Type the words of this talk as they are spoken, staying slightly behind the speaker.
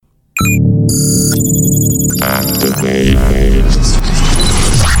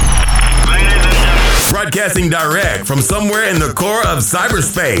broadcasting direct from somewhere in the core of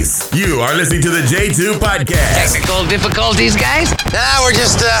cyberspace. You are listening to the J2 Podcast. Technical difficulties, guys? Nah, we're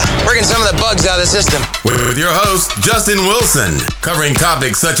just working some of the bugs out of the system. With your host, Justin Wilson, covering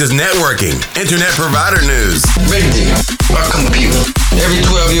topics such as networking, internet provider news, Big deal. A computer. Every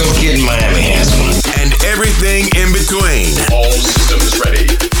 12-year-old kid in Miami has one. and everything in between. All systems ready.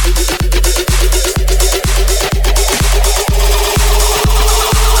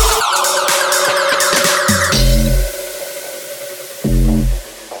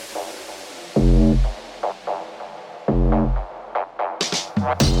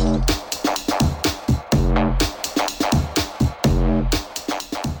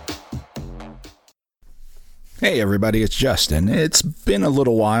 Hey everybody, it's Justin. It's been a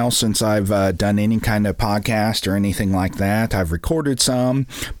little while since I've done any kind of podcast or anything like that. I've recorded some,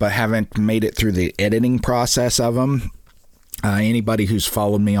 but haven't made it through the editing process of them. Anybody who's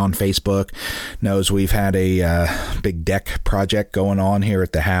followed me on Facebook knows we've had a big deck project going on here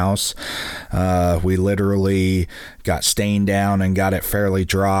at the house. We literally got stain down and got it fairly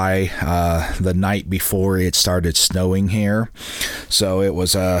dry the night before it started snowing here. So it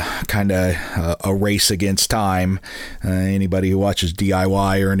was kind of a race against time. Anybody who watches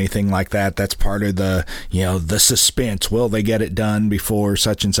DIY or anything like that, that's part of the suspense. Will they get it done before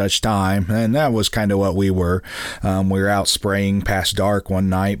such and such time? And that was kind of what we were. We were out spraying past dark one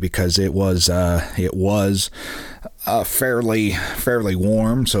night because it was fairly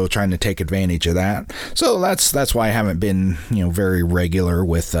warm, so trying to take advantage of that. So that's why I haven't been very regular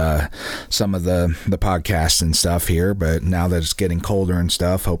with some of the podcasts and stuff here, but now that it's getting colder and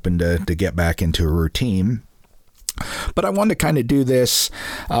stuff, hoping to get back into a routine. But I wanted to kind of do this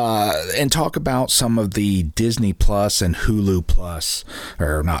and talk about some of the Disney Plus and Hulu Plus,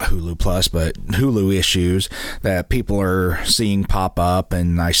 or not Hulu Plus, but Hulu issues that people are seeing pop up.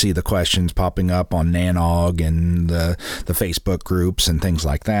 And I see the questions popping up on Nanog and the Facebook groups and things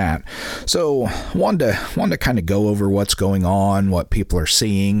like that. So wanted to kind of go over what's going on, what people are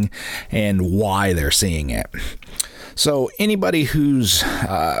seeing, and why they're seeing it. So anybody who's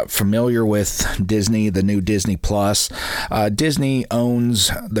familiar with Disney, the new Disney Plus, Disney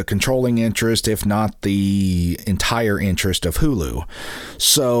owns the controlling interest, if not the entire interest of Hulu.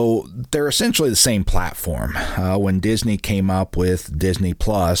 So they're essentially the same platform. When Disney came up with Disney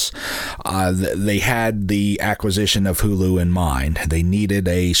Plus, they had the acquisition of Hulu in mind. They needed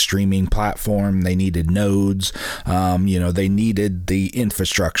a streaming platform. They needed nodes. They needed the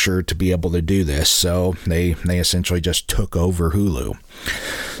infrastructure to be able to do this. So they essentially just took over Hulu.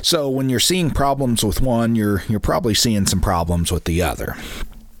 So when you're seeing problems with one, you're probably seeing some problems with the other.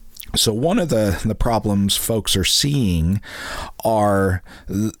 So one of the problems folks are seeing are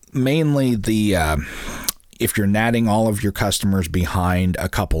mainly if you're natting all of your customers behind a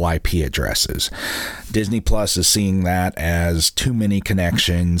couple IP addresses. Disney Plus is seeing that as too many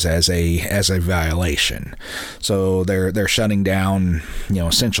connections as a violation. So they're shutting down,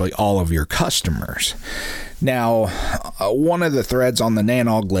 essentially all of your customers. Now, one of the threads on the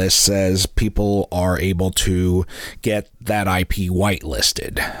Nanog list says people are able to get that IP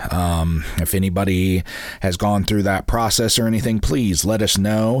whitelisted. If anybody has gone through that process or anything, please let us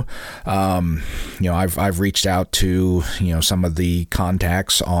know. I've reached out to some of the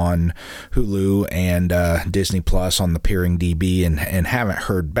contacts on Hulu and Disney Plus on the peering DB and haven't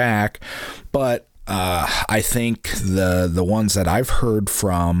heard back, but I think the ones that I've heard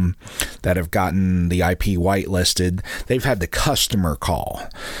from that have gotten the IP whitelisted, they've had the customer call.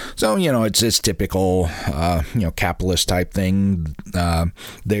 So, it's typical, capitalist type thing.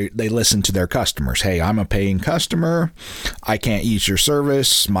 They listen to their customers. Hey, I'm a paying customer. I can't use your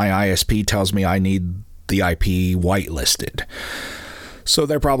service. My ISP tells me I need the IP whitelisted. So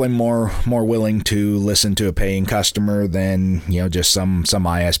they're probably more willing to listen to a paying customer than, just some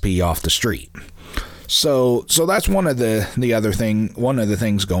ISP off the street. So that's one of the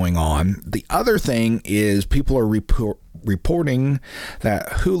things going on. The other thing is people are reporting that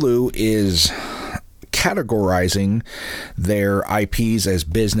Hulu is categorizing their IPs as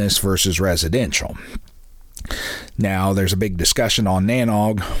business versus residential. Now, there's a big discussion on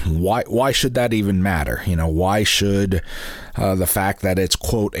Nanog. Why should that even matter? Why should the fact that it's,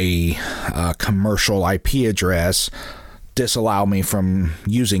 quote, a commercial IP address disallow me from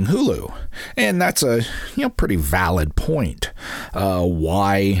using Hulu? And that's a pretty valid point.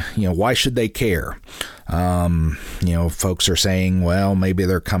 Why should they care? Folks are saying, well, maybe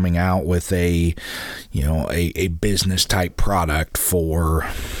they're coming out with a business type product for,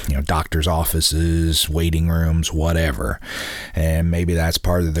 doctors' offices, waiting rooms, whatever. And maybe that's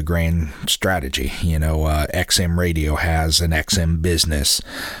part of the grand strategy. XM radio has an XM business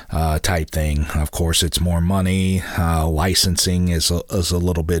type thing. Of course, it's more money. Licensing is a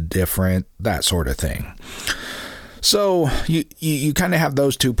little bit different, that sort of thing. So you kind of have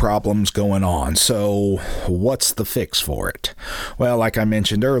those two problems going on. So what's the fix for it? Well, like I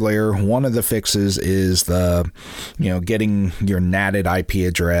mentioned earlier, one of the fixes is getting your NATed IP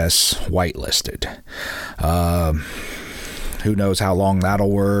address whitelisted. Who knows how long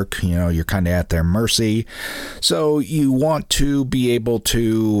that'll work? You're kind of at their mercy. So you want to be able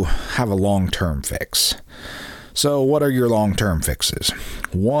to have a long-term fix. So what are your long-term fixes?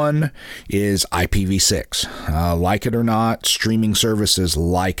 One is IPv6. Like it or not, streaming services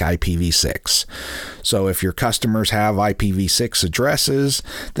like IPv6. So if your customers have IPv6 addresses,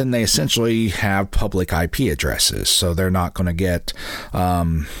 then they essentially have public IP addresses. So they're not going to get,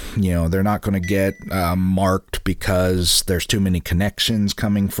 marked because there's too many connections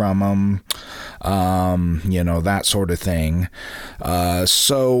coming from them. That sort of thing.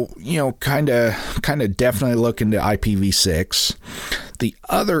 So kind of definitely look into IPv6. The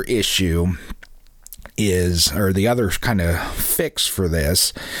other issue or the other kind of fix for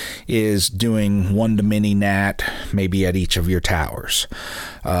this is doing one-to-many NAT maybe at each of your towers.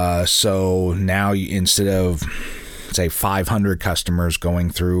 So now instead of, say, 500 customers going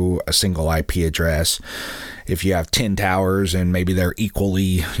through a single IP address, if you have 10 towers and maybe they're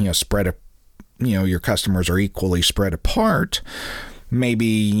equally, spread, your customers are equally spread apart, maybe,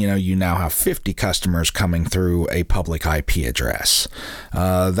 you now have 50 customers coming through a public IP address.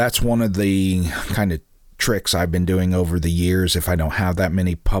 That's one of the kind of tricks I've been doing over the years. If I don't have that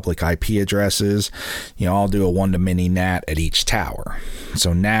many public IP addresses, I'll do a one-to-many NAT at each tower.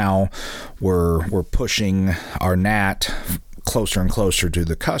 So now we're pushing our NAT closer and closer to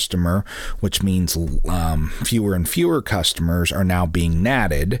the customer, which means fewer and fewer customers are now being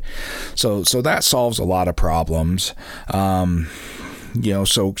NATed. So that solves a lot of problems.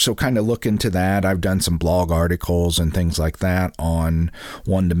 So kind of look into that. I've done some blog articles and things like that on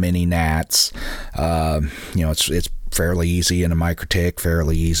one-to-many NATs. It's fairly easy in a MikroTik,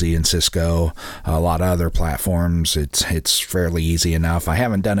 fairly easy in Cisco. A lot of other platforms, it's fairly easy enough. I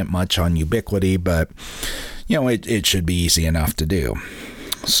haven't done it much on Ubiquity, but it should be easy enough to do.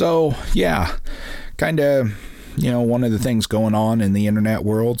 So yeah, kind of one of the things going on in the internet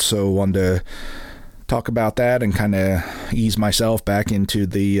world. So wanted to talk about that and kind of ease myself back into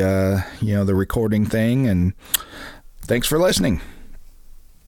the the recording thing. And thanks for listening.